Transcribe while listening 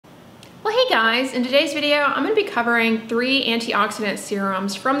Well, hey guys, in today's video, I'm going to be covering 3 antioxidant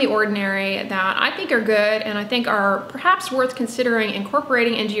serums from The Ordinary that I think are good and I think are perhaps worth considering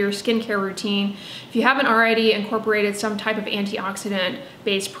incorporating into your skincare routine if you haven't already incorporated some type of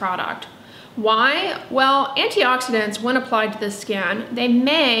antioxidant-based product. Why? Well, antioxidants, when applied to the skin, they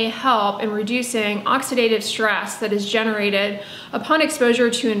may help in reducing oxidative stress that is generated upon exposure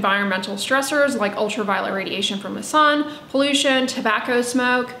to environmental stressors like ultraviolet radiation from the sun, pollution, tobacco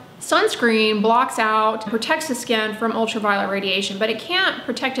smoke. Sunscreen blocks out, protects the skin from ultraviolet radiation, but it can't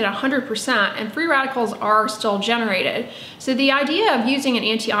protect it 100%, and free radicals are still generated. So the idea of using an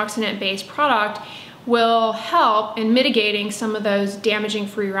antioxidant-based product will help in mitigating some of those damaging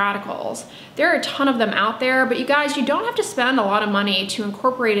free radicals. There are a ton of them out there, but you guys, you don't have to spend a lot of money to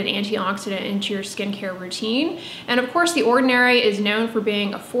incorporate an antioxidant into your skincare routine. And of course, The Ordinary is known for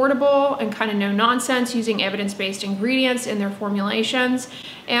being affordable and kind of no nonsense, using evidence-based ingredients in their formulations.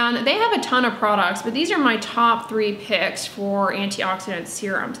 And they have a ton of products, but these are my top 3 picks for antioxidant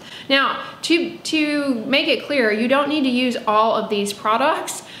serums. Now, to make it clear, you don't need to use all of these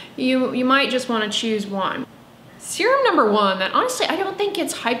products. You might just want to choose one. Serum number 1 that honestly I don't think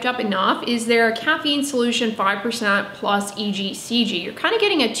gets hyped up enough is their caffeine solution 5% plus EGCG. You're kind of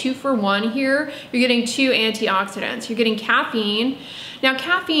getting a 2-for-1 here. You're getting 2 antioxidants. You're getting caffeine. Now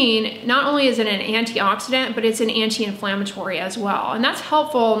caffeine, not only is it an antioxidant, but it's an anti-inflammatory as well. And that's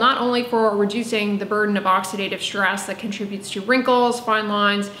helpful not only for reducing the burden of oxidative stress that contributes to wrinkles, fine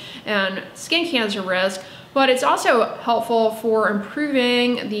lines, and skin cancer risk, but it's also helpful for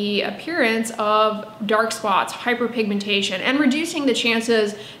improving the appearance of dark spots, hyperpigmentation, and reducing the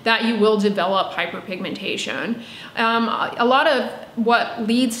chances that you will develop hyperpigmentation. A lot of what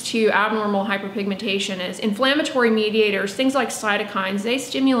leads to abnormal hyperpigmentation is inflammatory mediators, things like cytokines. They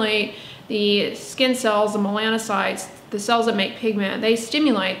stimulate the skin cells, the melanocytes, the cells that make pigment. They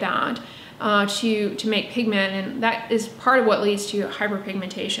stimulate that to make pigment, and that is part of what leads to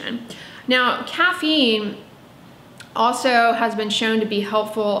hyperpigmentation. Now, caffeine also has been shown to be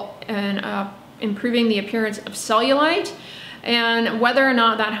helpful in improving the appearance of cellulite, and whether or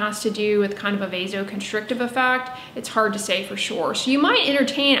not that has to do with kind of a vasoconstrictive effect, it's hard to say for sure. So you might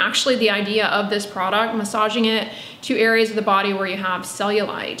entertain actually the idea of this product, massaging it to areas of the body where you have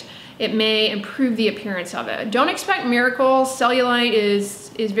cellulite. It may improve the appearance of it. Don't expect miracles. Cellulite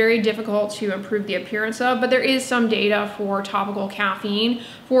is very difficult to improve the appearance of, but there is some data for topical caffeine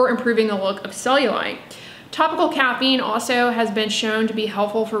for improving the look of cellulite. Topical caffeine also has been shown to be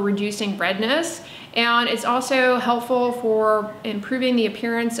helpful for reducing redness, and it's also helpful for improving the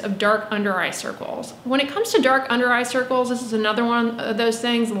appearance of dark under eye circles. When it comes to dark under eye circles, this is another one of those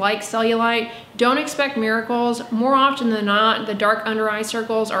things like cellulite. Don't expect miracles. More often than not, the dark under eye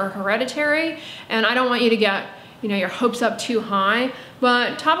circles are hereditary, and I don't want you to get your hopes up too high,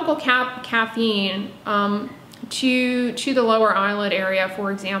 but topical caffeine to the lower eyelid area,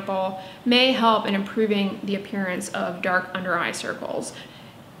 for example, may help in improving the appearance of dark under eye circles.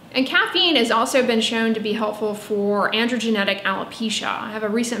 And caffeine has also been shown to be helpful for androgenetic alopecia. I have a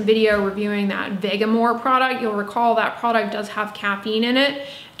recent video reviewing that Vegamore product. You'll recall that product does have caffeine in it.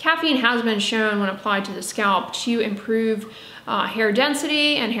 Caffeine has been shown when applied to the scalp to improve hair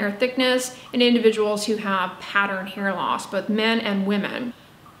density and hair thickness in individuals who have pattern hair loss, both men and women.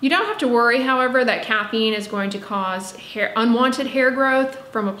 You don't have to worry, however, that caffeine is going to cause unwanted hair growth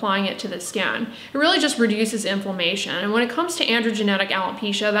from applying it to the skin. It really just reduces inflammation. And when it comes to androgenetic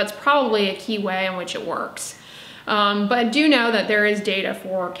alopecia, that's probably a key way in which it works. But do know that there is data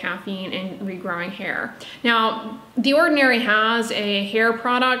for caffeine in regrowing hair. Now, The Ordinary has a hair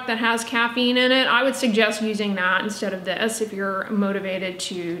product that has caffeine in it. I would suggest using that instead of this if you're motivated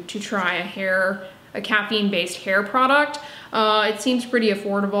to try a caffeine-based hair product. It seems pretty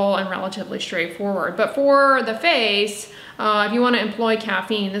affordable and relatively straightforward. But for the face, if you want to employ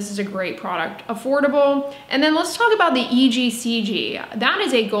caffeine, this is a great product. Affordable. And then let's talk about the EGCG. That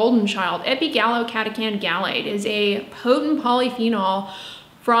is a golden child. Epigallocatechin gallate is a potent polyphenol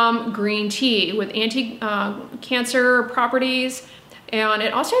from green tea with anti-cancer properties. And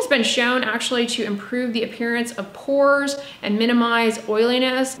it also has been shown actually to improve the appearance of pores and minimize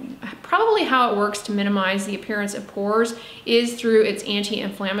oiliness. Probably how it works to minimize the appearance of pores is through its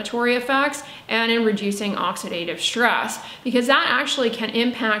anti-inflammatory effects and in reducing oxidative stress, because that actually can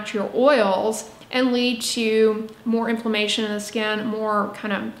impact your oils and lead to more inflammation in the skin, more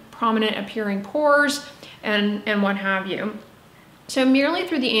kind of prominent appearing pores, and what have you. So merely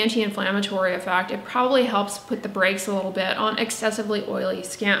through the anti-inflammatory effect, it probably helps put the brakes a little bit on excessively oily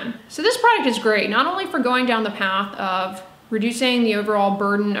skin. So this product is great, not only for going down the path of reducing the overall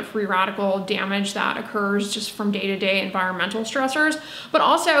burden of free radical damage that occurs just from day-to-day environmental stressors, but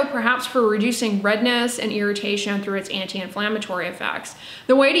also perhaps for reducing redness and irritation through its anti-inflammatory effects.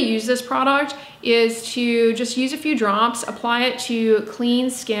 The way to use this product is to just use a few drops, apply it to clean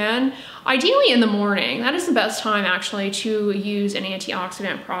skin, ideally in the morning. That is the best time actually to use an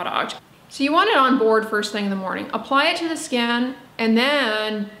antioxidant product. So you want it on board first thing in the morning. Apply it to the skin, and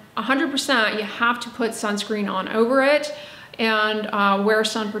then 100% you have to put sunscreen on over it and wear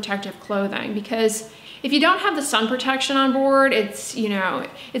sun protective clothing, because if you don't have the sun protection on board, it's going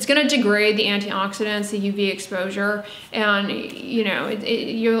to degrade the antioxidants, the UV exposure, and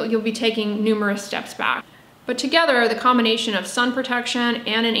you'll be taking numerous steps back. But together, the combination of sun protection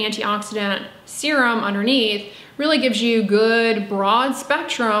and an antioxidant serum underneath really gives you good, broad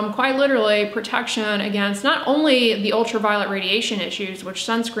spectrum, quite literally, protection against not only the ultraviolet radiation issues, which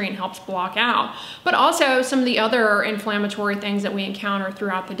sunscreen helps block out, but also some of the other inflammatory things that we encounter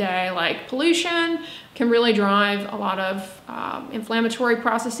throughout the day, like pollution can really drive a lot of inflammatory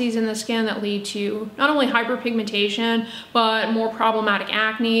processes in the skin that lead to not only hyperpigmentation, but more problematic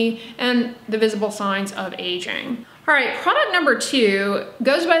acne and the visible signs of aging. All right, product number 2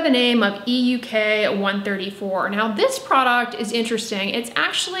 goes by the name of EUK134. Now this product is interesting. It's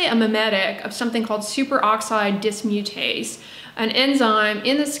actually a mimetic of something called superoxide dismutase, an enzyme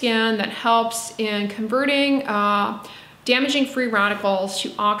in the skin that helps in converting damaging free radicals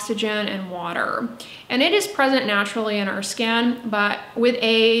to oxygen and water. And it is present naturally in our skin, but with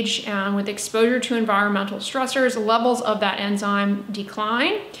age and with exposure to environmental stressors, levels of that enzyme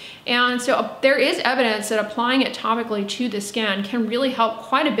decline. And so there is evidence that applying it topically to the skin can really help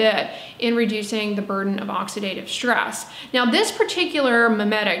quite a bit in reducing the burden of oxidative stress. Now this particular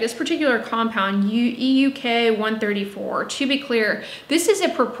mimetic, this particular compound, EUK134, to be clear, this is a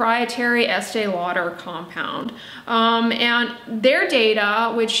proprietary Estee Lauder compound. And their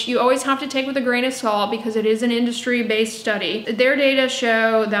data, which you always have to take with a grain of salt because it is an industry-based study, their data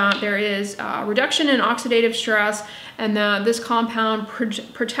show that there is a reduction in oxidative stress and that this compound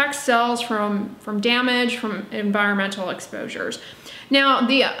protects cells from damage from environmental exposures. Now,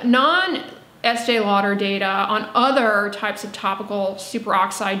 the non-Estee Lauder data on other types of topical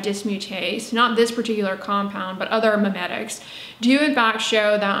superoxide dismutase, not this particular compound, but other mimetics, do in fact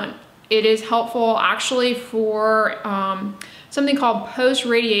show that it is helpful actually for something called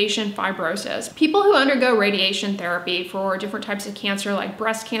post-radiation fibrosis. People who undergo radiation therapy for different types of cancer, like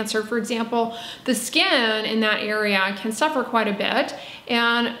breast cancer, for example, the skin in that area can suffer quite a bit,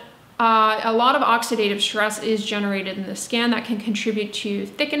 and a lot of oxidative stress is generated in the skin that can contribute to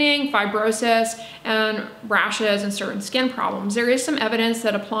thickening, fibrosis, and rashes and certain skin problems. There is some evidence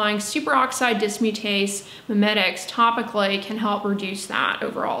that applying superoxide dismutase mimetics topically can help reduce that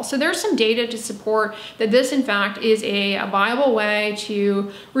overall. So there's some data to support that this, in fact, is a viable way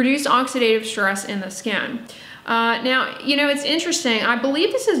to reduce oxidative stress in the skin. Now, it's interesting. I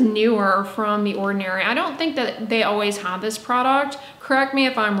believe this is newer from The Ordinary. I don't think that they always have this product. Correct me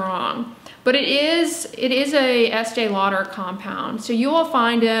if I'm wrong. But it is a Estee Lauder compound. So you will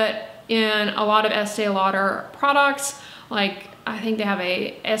find it in a lot of Estee Lauder products. Like, I think they have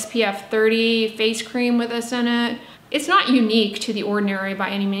a SPF 30 face cream with this in it. It's not unique to The Ordinary by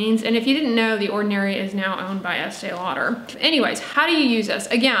any means, and if you didn't know, The Ordinary is now owned by Estee Lauder. Anyways, how do you use this?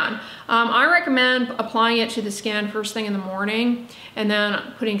 Again, I recommend applying it to the skin first thing in the morning and then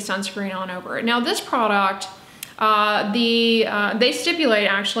putting sunscreen on over it. Now this product, they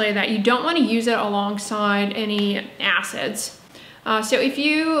stipulate actually that you don't want to use it alongside any acids. So if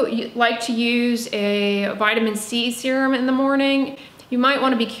you like to use a vitamin C serum in the morning, you might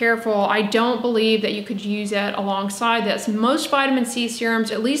want to be careful. I don't believe that you could use it alongside this. Most vitamin C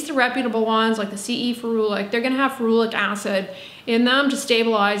serums, at least the reputable ones like the CE Ferulic, they're going to have ferulic acid in them to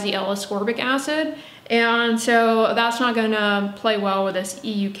stabilize the L-ascorbic acid. And so that's not going to play well with this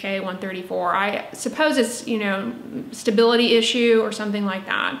EUK134. I suppose it's, stability issue or something like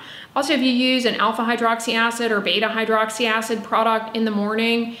that. Also, if you use an alpha hydroxy acid or beta hydroxy acid product in the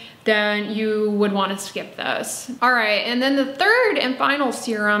morning, then you would want to skip this. All right, and then the third and final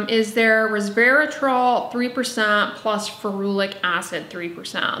serum is their Resveratrol 3% plus ferulic acid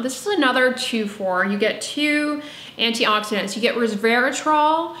 3%. This is another 2-for. You get 2 antioxidants. You get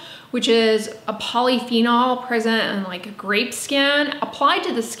Resveratrol, which is a polyphenol present in like grape skin. Applied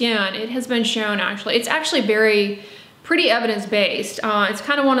to the skin, it has been shown actually, it's actually pretty evidence-based. It's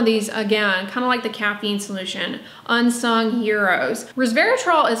kind of one of these, again, kind of like the caffeine solution, unsung heroes.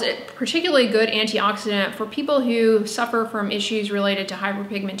 Resveratrol is a particularly good antioxidant for people who suffer from issues related to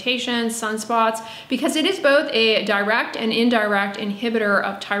hyperpigmentation, sunspots, because it is both a direct and indirect inhibitor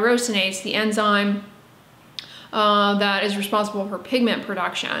of tyrosinase, the enzyme that is responsible for pigment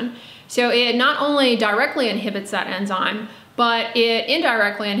production. So it not only directly inhibits that enzyme, but it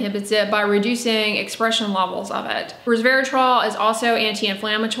indirectly inhibits it by reducing expression levels of it. Resveratrol is also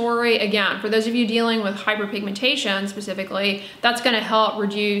anti-inflammatory. Again, for those of you dealing with hyperpigmentation specifically, that's going to help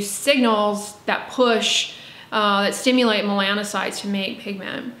reduce signals that push, that stimulate melanocytes to make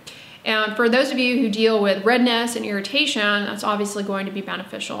pigment. And for those of you who deal with redness and irritation, that's obviously going to be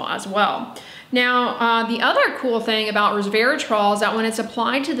beneficial as well. Now, the other cool thing about resveratrol is that when it's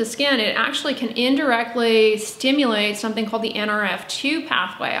applied to the skin, it actually can indirectly stimulate something called the NRF2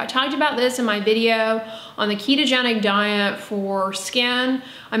 pathway. I talked about this in my video on the ketogenic diet for skin.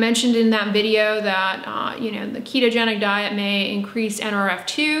 I mentioned in that video that the ketogenic diet may increase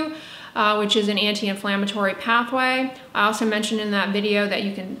NRF2, which is an anti-inflammatory pathway. I also mentioned in that video that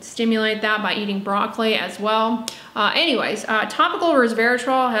you can stimulate that by eating broccoli as well. Topical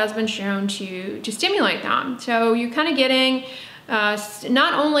resveratrol has been shown to stimulate that. So you're kind of getting,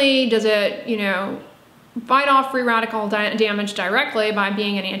 not only does it, fight off free radical damage directly by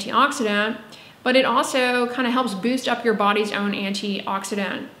being an antioxidant, but it also kind of helps boost up your body's own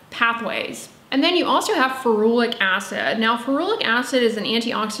antioxidant pathways. And then you also have ferulic acid. Now, ferulic acid is an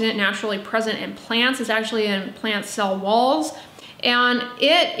antioxidant naturally present in plants. It's actually in plant cell walls. And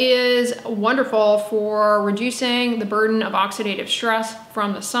it is wonderful for reducing the burden of oxidative stress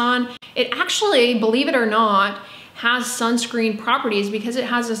from the sun. It actually, believe it or not, has sunscreen properties because it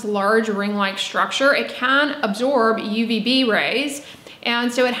has this large ring-like structure. It can absorb UVB rays.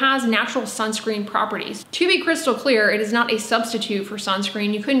 And so it has natural sunscreen properties. To be crystal clear, it is not a substitute for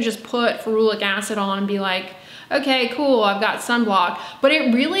sunscreen. You couldn't just put ferulic acid on and be like, okay, cool, I've got sunblock. But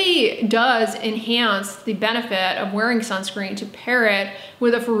it really does enhance the benefit of wearing sunscreen to pair it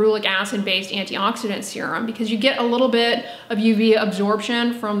with a ferulic acid-based antioxidant serum, because you get a little bit of UV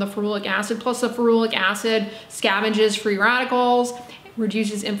absorption from the ferulic acid, plus the ferulic acid scavenges free radicals,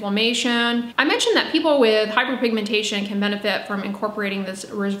 reduces inflammation. I mentioned that people with hyperpigmentation can benefit from incorporating this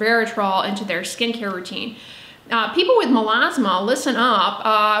resveratrol into their skincare routine. People with melasma, listen up.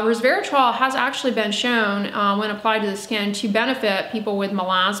 Resveratrol has actually been shown when applied to the skin to benefit people with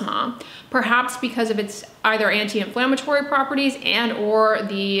melasma, perhaps because of its either anti-inflammatory properties and or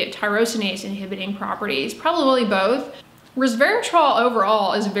the tyrosinase inhibiting properties, probably both. Resveratrol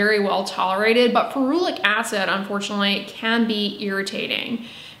overall is very well tolerated, but ferulic acid, unfortunately, can be irritating.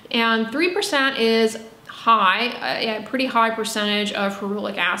 And 3% is high, a pretty high percentage of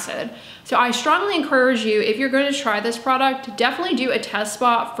ferulic acid. So I strongly encourage you, if you're going to try this product, definitely do a test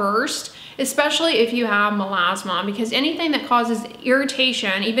spot first, especially if you have melasma, because anything that causes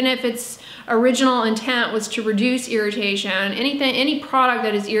irritation, even if its original intent was to reduce irritation, any product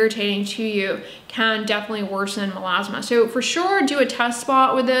that is irritating to you can definitely worsen melasma. So for sure, do a test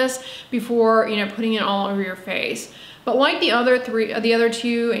spot with this before putting it all over your face. But like the other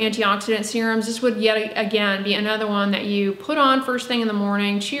two antioxidant serums, this would yet again be another one that you put on first thing in the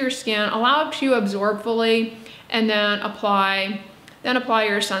morning to your skin, allow it to absorb fully, and then apply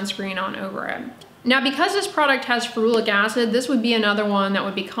your sunscreen on over it. Now, because this product has ferulic acid, this would be another one that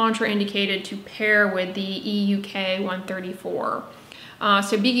would be contraindicated to pair with the EUK134.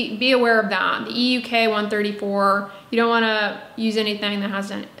 So be aware of that. The EUK134, you don't want to use anything that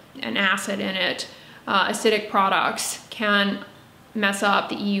has an acid in it. Acidic products can mess up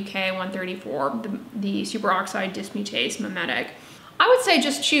the EUK134, the superoxide dismutase mimetic. I would say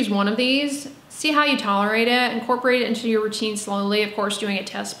just choose one of these, see how you tolerate it, incorporate it into your routine slowly, of course doing a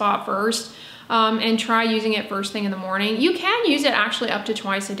test spot first, and try using it first thing in the morning. You can use it actually up to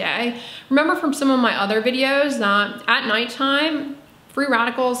twice a day. Remember from some of my other videos that at nighttime, free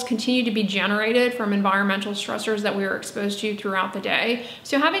radicals continue to be generated from environmental stressors that we are exposed to throughout the day.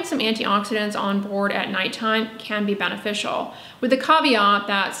 So having some antioxidants on board at nighttime can be beneficial, with the caveat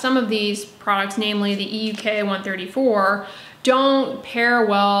that some of these products, namely the EUK134, don't pair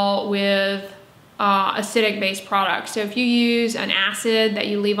well with acidic-based products. So if you use an acid that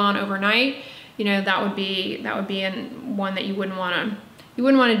you leave on overnight, that would be one that you wouldn't want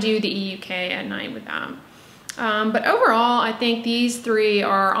to do the EUK at night with that. But overall, I think these three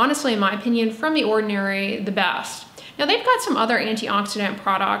are, honestly, in my opinion, from The Ordinary, the best. Now, they've got some other antioxidant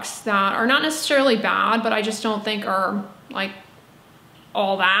products that are not necessarily bad, but I just don't think are like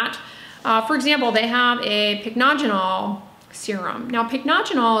all that. For example, they have a pycnogenol serum. Now,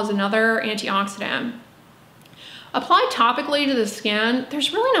 pycnogenol is another antioxidant. Applied topically to the skin,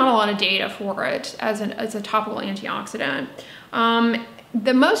 there's really not a lot of data for it as a topical antioxidant.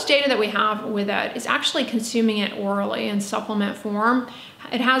 The most data that we have with it is actually consuming it orally in supplement form.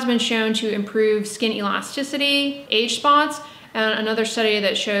 It has been shown to improve skin elasticity, age spots, and another study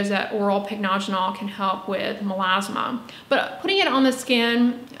that shows that oral pycnogenol can help with melasma. But putting it on the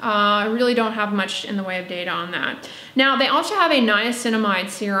skin, I really don't have much in the way of data on that. Now, they also have a niacinamide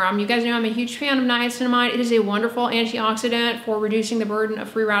serum. You guys know I'm a huge fan of niacinamide. It is a wonderful antioxidant for reducing the burden of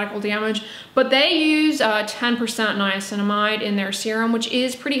free radical damage, but they use 10% niacinamide in their serum, which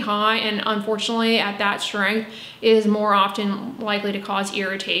is pretty high, and unfortunately at that strength is more often likely to cause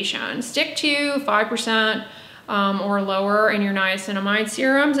irritation. Stick to 5% or lower in your niacinamide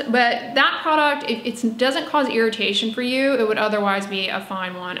serums, but that product, if it doesn't cause irritation for you, it would otherwise be a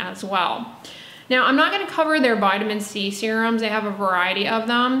fine one as well. Now, I'm not going to cover their vitamin C serums. They have a variety of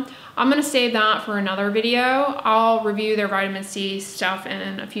them. I'm going to save that for another video. I'll review their vitamin C stuff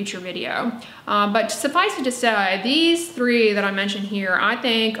in a future video. But suffice it to say, these three that I mentioned here, I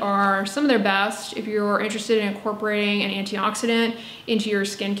think are some of their best if you're interested in incorporating an antioxidant into your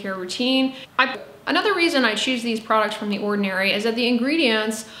skincare routine. Another reason I choose these products from The Ordinary is that the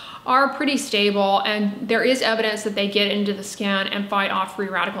ingredients are pretty stable, and there is evidence that they get into the skin and fight off free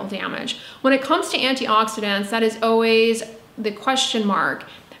radical damage. When it comes to antioxidants, that is always the question mark.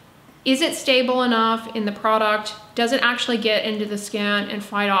 Is it stable enough in the product? Does it actually get into the skin and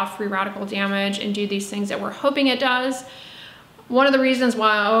fight off free radical damage and do these things that we're hoping it does? One of the reasons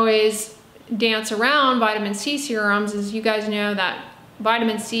why I always dance around vitamin C serums is you guys know that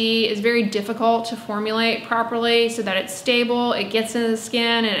vitamin C is very difficult to formulate properly so that it's stable, it gets into the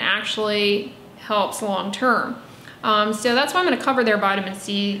skin, and it actually helps long term. So that's why I'm going to cover their vitamin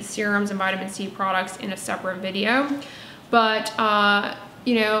C serums and vitamin C products in a separate video. But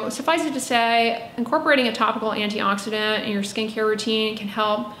you know, suffice it to say, incorporating a topical antioxidant in your skincare routine can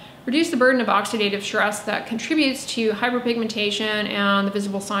help reduce the burden of oxidative stress that contributes to hyperpigmentation and the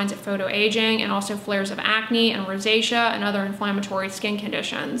visible signs of photoaging, and also flares of acne and rosacea and other inflammatory skin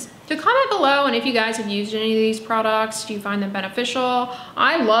conditions. So comment below, and if you guys have used any of these products, do you find them beneficial?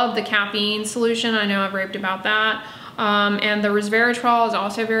 I love the caffeine solution. I know I've raved about that. And the resveratrol is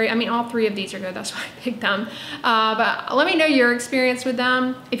also all three of these are good, that's why I picked them. But let me know your experience with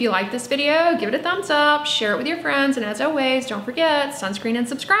them. If you like this video, give it a thumbs up, share it with your friends, and as always, don't forget, sunscreen and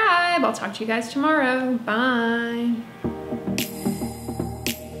subscribe. I'll talk to you guys tomorrow. Bye.